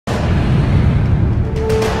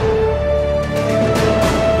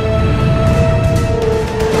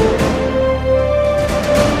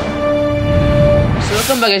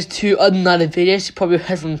Welcome back guys to another video. As you probably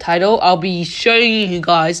heard from the title, I'll be showing you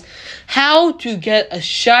guys how to get a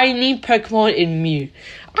shiny Pokemon in Mew.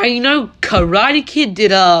 I know Karate Kid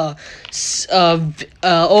did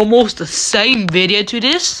almost the same video to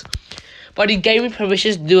this, but he gave me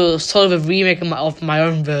permission to do a sort of a remake of my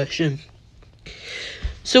own version.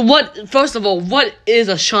 So first of all, what is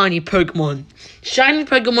a shiny Pokemon? Shiny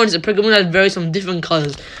Pokemon is a Pokemon that varies from different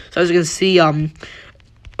colors. So as you can see, from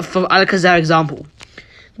Alakazam example.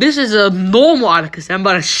 This is a normal Alakazam,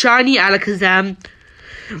 but a shiny Alakazam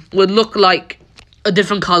would look like a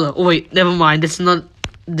different color. Oh wait, never mind. This is not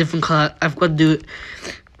a different color. I've got to do it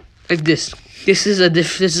like this. This is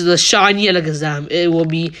a shiny Alakazam. It will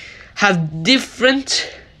have different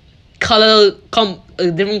color, a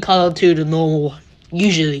different color to the normal one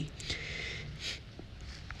usually.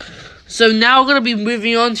 So now we're going to be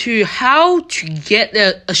moving on to how to get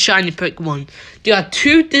a shiny Pokemon. There are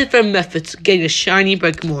two different methods of getting a shiny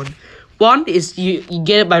Pokemon. One is you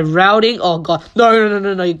get it by routing. Oh god,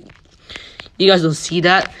 no. You guys don't see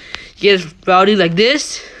that. You get it routing like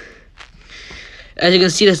this. As you can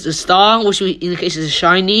see, that's the star, which indicates it's a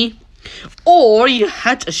shiny. Or you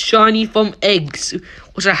hatch a shiny from eggs,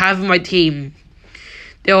 which I have in my team.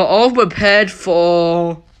 They are all prepared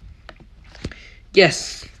for...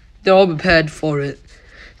 Yes. They're all prepared for it.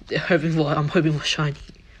 I'm hoping for shiny.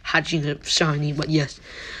 Hatching a shiny, but yes.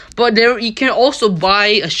 But you can also buy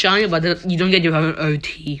a shiny, but you don't get your own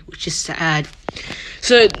OT, which is sad.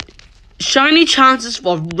 So, shiny chances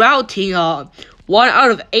for routing are 1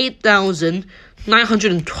 out of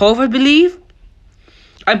 8,912, I believe.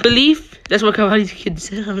 That's what Karate Kid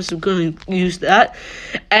said. I'm just going to use that.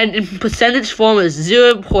 And in percentage form, is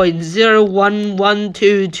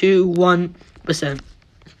 0.011221%.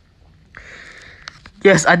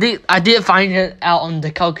 Yes, I did find it out on the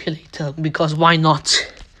calculator, because why not?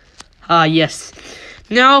 Yes.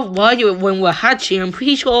 Now, when we're hatching, I'm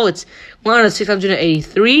pretty sure it's 1 out of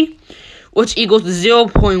 683, which equals to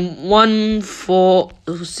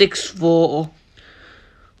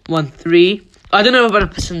 0.146413. I don't know about a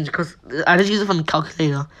percentage, because I just use it from the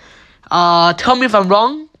calculator. Tell me if I'm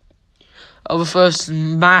wrong. Our first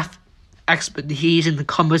math expertise in the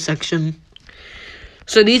comment section.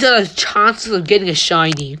 So these are the chances of getting a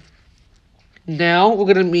shiny. Now we're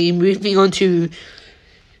gonna be moving on to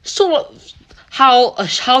sort of how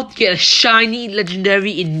to get a shiny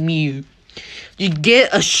legendary in Mew. You get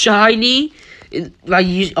a shiny,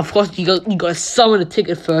 of course you got to summon a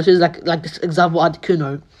ticket first. It's like this example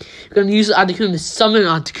Articuno. You're gonna use Articuno to summon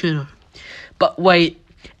Articuno. But wait,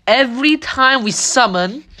 every time we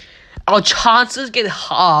summon, our chances get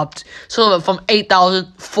halved. So from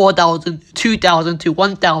 8,000, 4,000, 2,000 to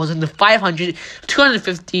 1,000 to 500,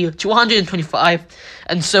 250 to 125,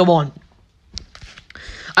 and so on.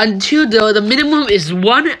 Until the minimum is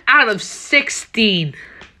 1 out of 16.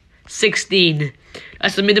 16.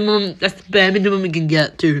 That's the minimum. That's the bare minimum we can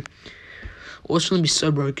get to. Or it's gonna be so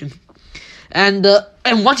broken. And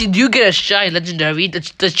once you do get a shiny legendary,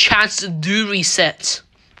 the chances do reset.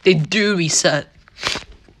 They do reset.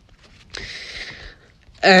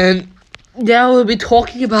 And now we'll be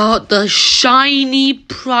talking about the shiny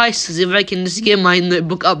prices. If I can just get my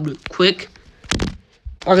notebook up real quick.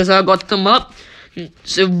 Okay, so I got them up.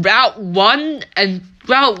 So Route 1,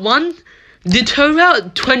 Ditto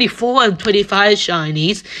Route 24 and 25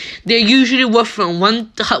 shinies. They're usually worth from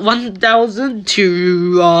 1,000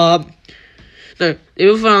 to they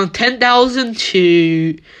worth from 10,000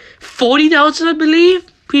 to 40,000, I believe.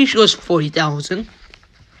 Pretty sure it's 40,000.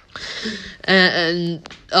 And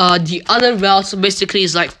the other routes basically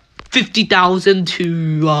is like 50,000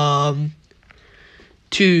 to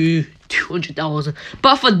 200,000.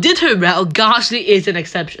 But for Ditto route, Ghastly is an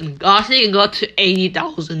exception. Ghastly can go to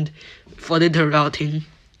 80,000 for Ditto routing.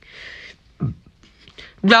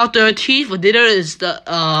 Route 13 for Ditto is that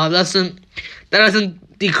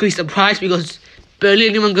doesn't decrease the price, because barely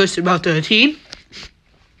anyone goes to Route 13.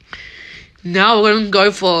 Now we're going to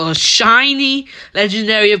go for shiny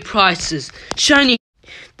legendary prices. Shiny.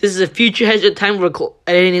 This is a future hedge at time we're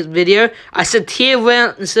editing this video. I said tier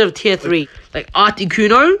 1 instead of tier 3. Like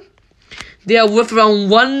Articuno, they are worth around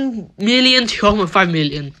 1 million to 1.5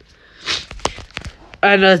 million.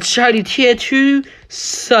 And a shiny tier 2,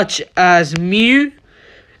 such as Mew,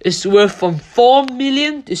 is worth from 4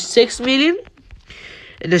 million to 6 million.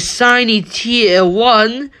 And a shiny tier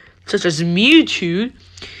 1, such as Mewtwo,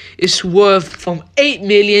 is worth from 8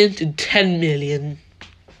 million to 10 million.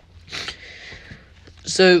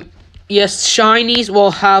 So, yes, shinies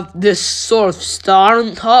will have this sort of star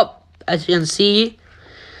on top, as you can see.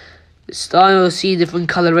 The star, you'll see different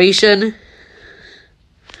coloration.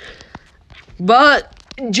 But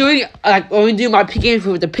during when we do my game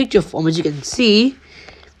with the picture form, as you can see,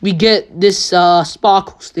 we get this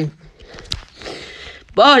sparkles thing.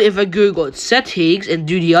 But if I go settings and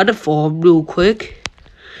do the other form real quick,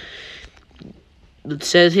 the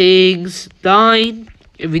settings 9.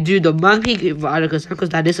 If we do the monkey for Alakazam, because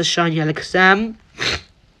that is a shiny Alakazam,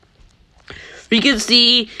 we can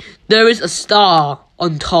see there is a star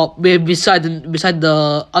on top, beside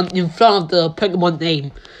the in front of the Pokemon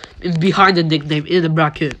name, and behind the nickname in the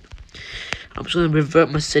bracket. I'm just gonna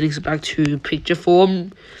revert my settings back to picture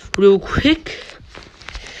form real quick.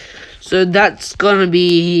 So that's gonna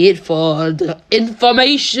be it for the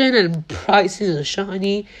information and pricing of the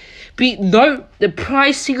shiny. Note the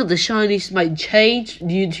pricing of the shinies might change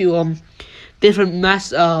due to different mass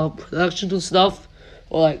productions and stuff,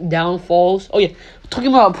 or like downfalls. Oh yeah, talking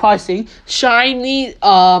about pricing, shiny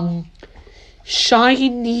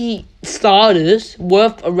starters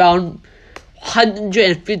worth around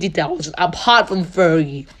 150,000 apart from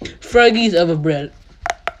Fergie. Fergie's overbred.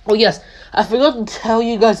 Oh yes, I forgot to tell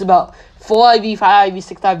you guys about 4IV, 5IV,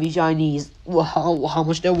 6IV shinies. How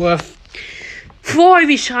much they're worth.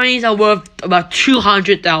 4IV shinies are worth about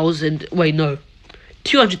 200,000. Wait, no,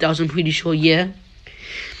 200,000. Pretty sure. Yeah.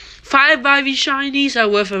 5IV shinies are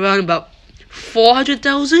worth around about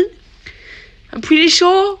 400,000. I'm pretty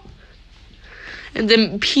sure. And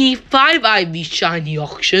then P5IV shiny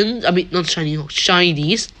auctions, I mean not shiny,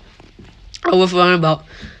 shinies, are worth around about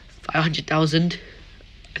 500,000,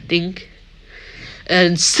 I think.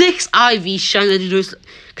 And 6IV shiny legendaries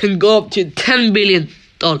can go up to $10 million.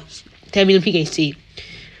 10 million PKC.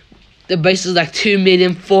 The base is like 2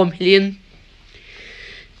 million, 4 million.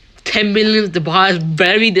 10 million, the bar is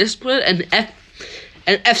very desperate, and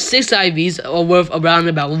F6 IVs are worth around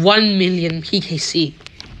about 1 million PKC.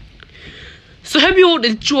 So I hope you all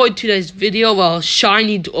enjoyed today's video of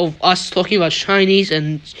us talking about shinies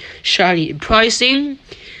and shiny pricing.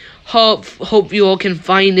 Hope you all can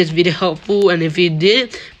find this video helpful, and if you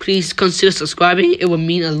did, please consider subscribing. It would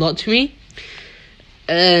mean a lot to me.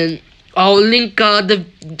 And I'll link the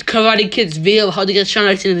Karate Kid's video of how to get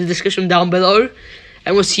shiny in the description down below.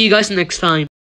 And we'll see you guys next time.